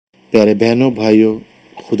प्यारे बहनों भाइयों,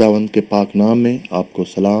 खुदावंद के पाक नाम में आपको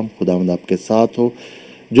सलाम। खुदावंद आपके साथ हो।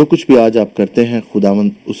 जो कुछ भी आज आप करते हैं,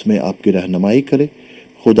 खुदावंद उसमें आपकी रहनुमाई करे,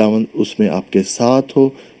 खुदावंद उसमें आपके साथ हो,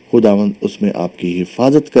 खुदावंद उसमें आपकी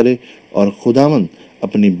हिफाजत करे, और खुदावंद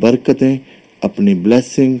अपनी बरकतें, अपनी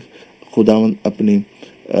ब्लेसिंग, खुदावंद अपनी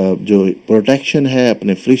जो प्रोटेक्शन है,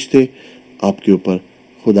 अपने फरिश्ते आपके ऊपर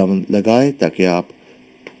खुदावंद लगाए, ताकि आप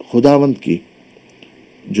खुदावंद की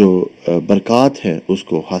जो बरक़ात है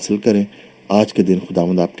उसको हासिल करें। आज के दिन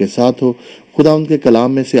खुदावंद आपके साथ हो। खुदावंद के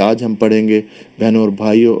कलाम में से आज हम पढ़ेंगे, बहनों और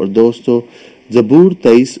भाइयों और दोस्तों, ज़बूर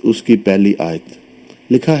 23 उसकी पहली आयत।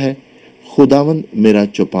 लिखा है, खुदावंद मेरा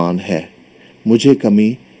चौपान है, मुझे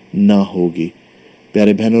कमी ना होगी।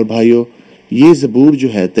 प्यारे बहनों और भाइयों, ये ज़बूर जो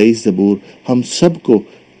है 23 ज़बूर हम सबको,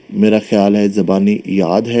 मेरा ख्याल है, ज़बानी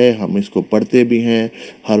याद है। हम इसको पढ़ते भी हैं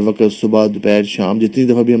हर वक्त, सुबह दोपहर शाम, जितनी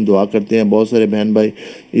दफ़ा भी हम दुआ करते हैं। बहुत सारे बहन भाई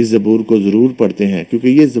इस ज़बूर को ज़रूर पढ़ते हैं, क्योंकि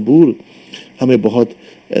ये ज़बूर हमें बहुत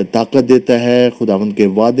ताकत देता है। खुदावंद के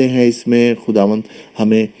वादे हैं इसमें। खुदावंद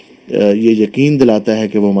हमें ये यकीन दिलाता है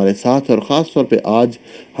कि वो हमारे साथ है। और ख़ास तौर पे आज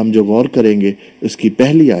हम जो गौर करेंगे उसकी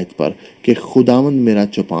पहली आयत पर, कि खुदावंद मेरा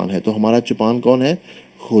चौपान है। तो हमारा चौपान कौन है?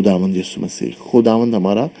 खुदावंद यीशु मसीह। खुदावंद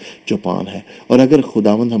हमारा चौपान है, और अगर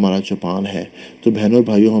खुदावंद हमारा चौपान है तो बहनों और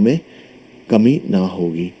भाइयों हमें कमी ना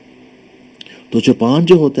होगी। तो चौपान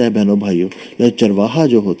जो होता है बहनों भाइयों, या चरवाहा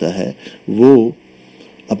जो होता है, वो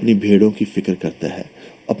अपनी भेड़ों की फिक्र करता है,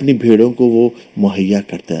 अपनी भेड़ों को वो मुहैया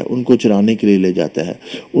करता है, उनको चराने के लिए ले जाता है।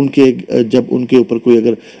 जब उनके ऊपर कोई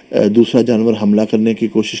अगर दूसरा जानवर हमला करने की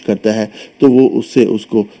कोशिश करता है तो वो उससे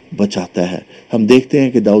उसको बचाता है। हम देखते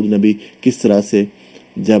हैं कि दाऊद नबी किस तरह से,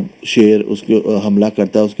 जब शेर उसको हमला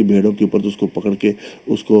करता है उसकी भेड़ों के ऊपर, तो उसको पकड़ के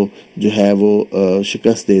उसको जो है वो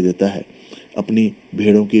शिकस्त दे देता है अपनी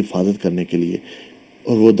भेड़ों की हिफाजत करने के लिए।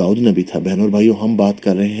 और वो दाऊद नबी था। बहनों और भाइयों, हम बात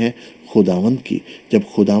कर रहे हैं खुदावंद की। जब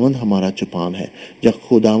खुदावंद हमारा चौपान है, जब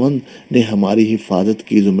खुदावंद ने हमारी हिफाजत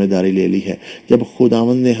की जिम्मेदारी ले ली है, जब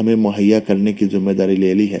खुदावंद ने हमें मुहैया करने की जिम्मेदारी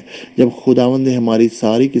ले ली है, जब खुदावंद ने हमारी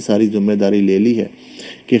सारी की सारी जिम्मेदारी ले ली है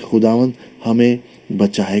कि खुदावंद हमें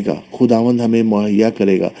बचाएगा, खुदावंद हमें मुहैया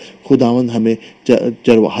करेगा, खुदावंद हमें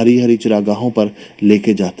हरी हरी चरागाहों पर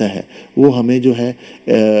लेके जाता है, वो हमें जो है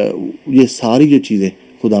ये सारी जो चीज़ें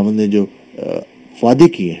खुदावंद ने जो वादे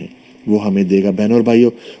किए हैं वो हमें देगा। बहनों और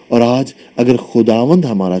भाइयों, और आज अगर खुदावंद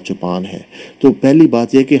हमारा चौपान है तो पहली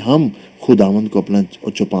बात यह कि हम खुदावंद को अपना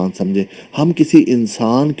चौपान समझें। हम किसी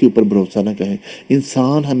इंसान के ऊपर भरोसा ना करें।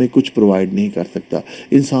 इंसान हमें कुछ प्रोवाइड नहीं कर सकता,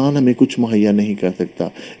 इंसान हमें कुछ मुहैया नहीं कर सकता,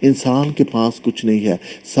 इंसान के पास कुछ नहीं है।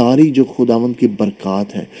 सारी जो खुदावंद की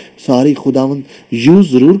बरक़ात है, सारी खुदावंद यूज़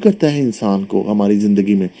ज़रूर करता है इंसान को हमारी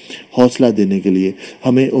ज़िंदगी में हौसला देने के लिए,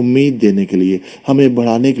 हमें उम्मीद देने के लिए, हमें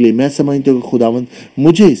बढ़ाने के लिए। मैं समझता हूँ कि खुदावंद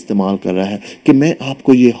मुझे इस्तेमाल कर रहा है कि मैं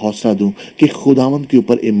आपको ये हौसला दूं कि खुदावंद के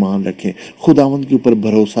ऊपर ईमान रखें, खुदावंद के ऊपर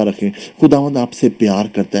भरोसा रखें। खुदावंद आपसे प्यार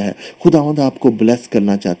करता है, खुदावंद आपको ब्लेस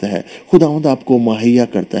करना चाहता है, खुदावंद आपको मुहैया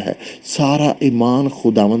करता है। सारा ईमान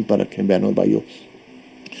खुदावंद पर रखें बहनों भाइयों।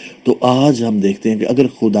 तो आज हम देखते हैं कि अगर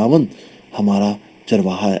खुदावंद हमारा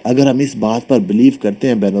चरवाहा है, अगर हम इस बात पर बिलीव करते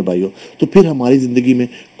हैं बहनों भाइयों, तो फिर हमारी ज़िंदगी में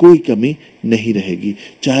कोई कमी नहीं रहेगी।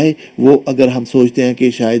 चाहे वो, अगर हम सोचते हैं कि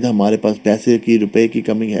शायद हमारे पास पैसे की, रुपए की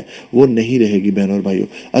कमी है, वो नहीं रहेगी बहनों और भाइयों।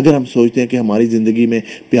 अगर हम सोचते हैं कि हमारी ज़िंदगी में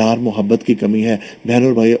प्यार मोहब्बत की कमी है, बहनों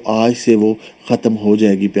और भाइयों, आज से वो ख़त्म हो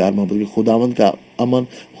जाएगी प्यार मोहब्बत की। खुदावंद का अमन,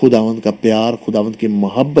 खुदावंद का प्यार, खुदावंद की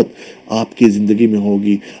मोहब्बत आपकी ज़िंदगी में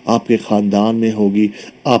होगी, आपके ख़ानदान में होगी।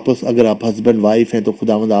 अगर आप हस्बैंड वाइफ हैं तो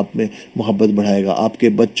खुदावंद आप में मोहब्बत बढ़ाएगा, आपके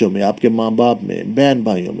बच्चों में, आपके माँ बाप में, बहन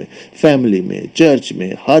भाइयों में, फैमिली में, चर्च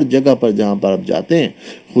में, हर जगह पर जहाँ पर आप जाते हैं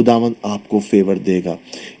खुदावंद आपको फेवर देगा।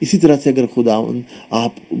 इसी तरह से अगर खुदावंद,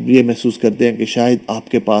 आप ये महसूस करते हैं कि शायद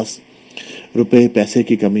आपके पास रुपए पैसे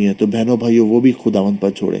की कमी है, तो बहनों भाइयों वो भी खुदावंद पर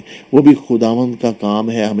छोड़ें। वो भी खुदावंद का काम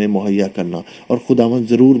है हमें मुहैया करना, और खुदावंद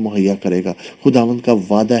ज़रूर मुहैया करेगा। खुदावंद का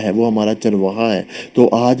वादा है, वो हमारा चरवाहा है। तो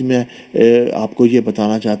आज मैं आपको ये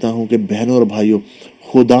बताना चाहता हूँ कि बहनों और भाइयों,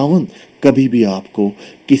 खुदावंद कभी भी आपको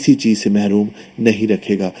किसी चीज़ से महरूम नहीं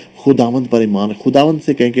रखेगा। खुदावंद पर ईमान, खुदावंद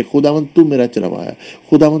से कहें कि खुदावंद तू मेरा चरवाहा है,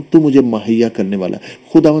 खुदावंद तू मुझे मुहैया करने वाला है,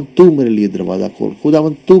 खुदावंद तू मेरे लिए दरवाज़ा खोल,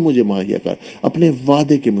 खुदावंद तू मुझे मुहैया कर अपने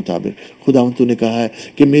वादे के मुताबिक। खुदावंद तूने कहा है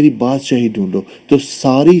कि मेरी बादशाही ढूंढो तो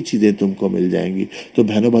सारी चीज़ें तुमको मिल जाएंगी। तो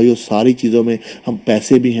बहनों भाइयों, सारी चीज़ों में हम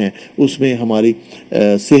पैसे भी हैं, उसमें हमारी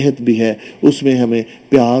सेहत भी है, उसमें हमें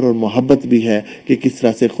प्यार और मोहब्बत भी है कि किस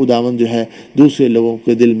तरह से खुदावंद जो है दूसरे लोगों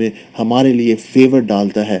के दिल में हमारे लिए फेवर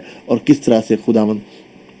डालता है, और किस तरह से खुदावंद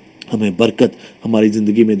ہمیں برکت ہماری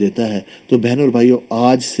زندگی میں دیتا ہے۔ تو بہنوں اور بھائیوں،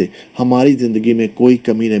 آج سے ہماری زندگی میں کوئی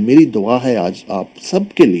کمی نہیں۔ میری دعا ہے آج آپ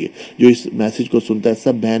سب کے لیے جو اس میسج کو سنتا ہے،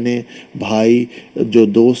 سب بہنیں بھائی جو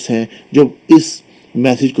دوست ہیں جو اس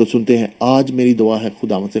میسج کو سنتے ہیں، آج میری دعا ہے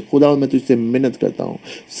خداوند سے، خداوند میں تجھ سے منت کرتا ہوں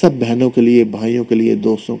سب بہنوں کے لیے، بھائیوں کے لیے،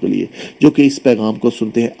 دوستوں کے لیے جو کہ اس پیغام کو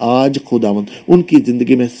سنتے ہیں، آج خداوند ان کی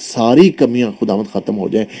زندگی میں ساری کمیاں خداوند ختم ہو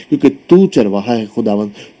جائیں، کیونکہ تو چرواہا ہے خداوند،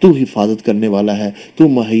 تو حفاظت کرنے والا ہے، تو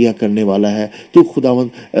مہیا کرنے والا ہے، تو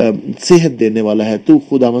خداوند صحت دینے والا ہے، تو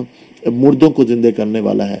خداوند مردوں کو زندہ کرنے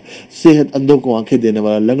والا ہے، صحت اندھوں کو آنکھیں دینے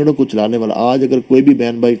والا، لنگڑوں کو چلانے والا۔ آج اگر کوئی بھی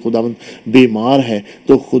بہن بھائی خداوند بیمار ہے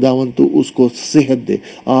تو خداوند تو اس کو صحت دے۔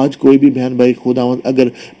 آج کوئی بھی بہن بھائی خداوند اگر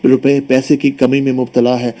روپے پیسے کی کمی میں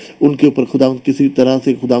مبتلا ہے، ان کے اوپر خداوند کسی طرح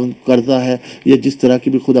سے خداوند قرضہ ہے یا جس طرح کی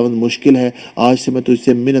بھی خداوند مشکل ہے، آج سے میں تو اس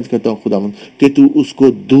سے منت کرتا ہوں خداوند کہ تو اس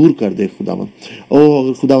کو دور کر دے خداوند۔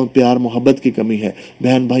 اگر خداوند پیار محبت کی کمی ہے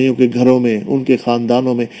بہن بھائیوں کے گھروں میں، ان کے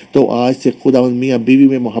خاندانوں میں، تو آج سے خداوند میاں بیوی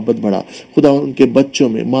میں محبت بڑھا، خداوند ان کے بچوں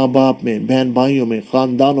میں، ماں باپ میں، بہن بھائیوں میں،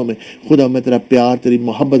 خاندانوں میں، خداوند میں تیرا پیار، تیری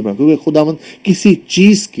محبت بڑھا، کیونکہ خداوند کسی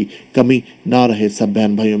چیز کی کمی نہ رہے سب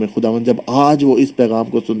بہن بھائیوں میں۔ خداوند جب آج وہ اس پیغام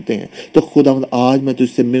کو سنتے ہیں تو خداوند آج میں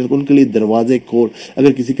تجھ سے ان کے لیے دروازے کھول۔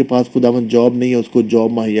 اگر کسی کے پاس خداوند جاب نہیں ہے، اس کو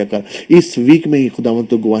جاب مہیا کر، اس ویک میں ہی خداوند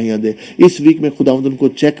تو گواہیاں دے، اس ویک میں خداوند ان کو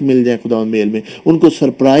چیک مل جائے خداوند میل میں، ان کو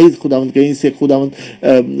سرپرائز خداوند کہیں سے خداوند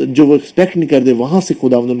جو وہ ایکسپیکٹ نہیں کرتے وہاں سے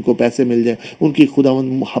خداوند ان کو پیسے مل جائے، ان کی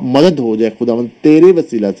خداوند مدد ہو جائے خداوند تیرے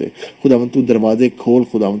وسیلہ سے۔ خداوند تو دروازے کھول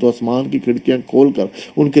خداوند، تو آسمان کی کھڑکیاں کھول کر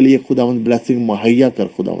ان کے لیے خداوند بلیسنگ مہیا کر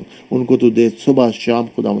خداوند، ان کو تو دے صبح شام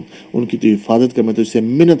خداوند، ان کی تو حفاظت کر۔ میں تو اس سے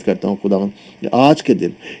منت کرتا ہوں خداوند آج کے دن،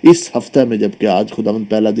 اس ہفتہ میں، جب کہ آج خداوند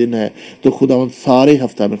پہلا دن ہے، تو خداوند سارے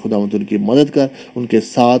ہفتہ میں خداوند ان کی مدد کر، ان کے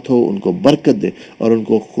ساتھ ہو، ان کو برکت دے، اور ان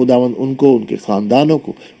کو خداوند ان کے خاندانوں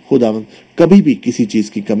کو خداوند کبھی بھی کسی چیز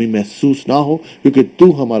کی کمی محسوس نہ ہو، کیونکہ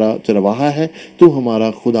تو ہمارا چرواہا ہے، تو ہمارا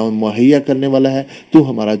خداوند مہیا کرنے والا ہے، تو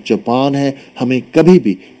ہمارا چوپان ہے، ہمیں کبھی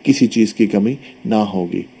بھی کسی چیز کی کمی نہ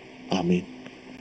ہوگی۔ آمین۔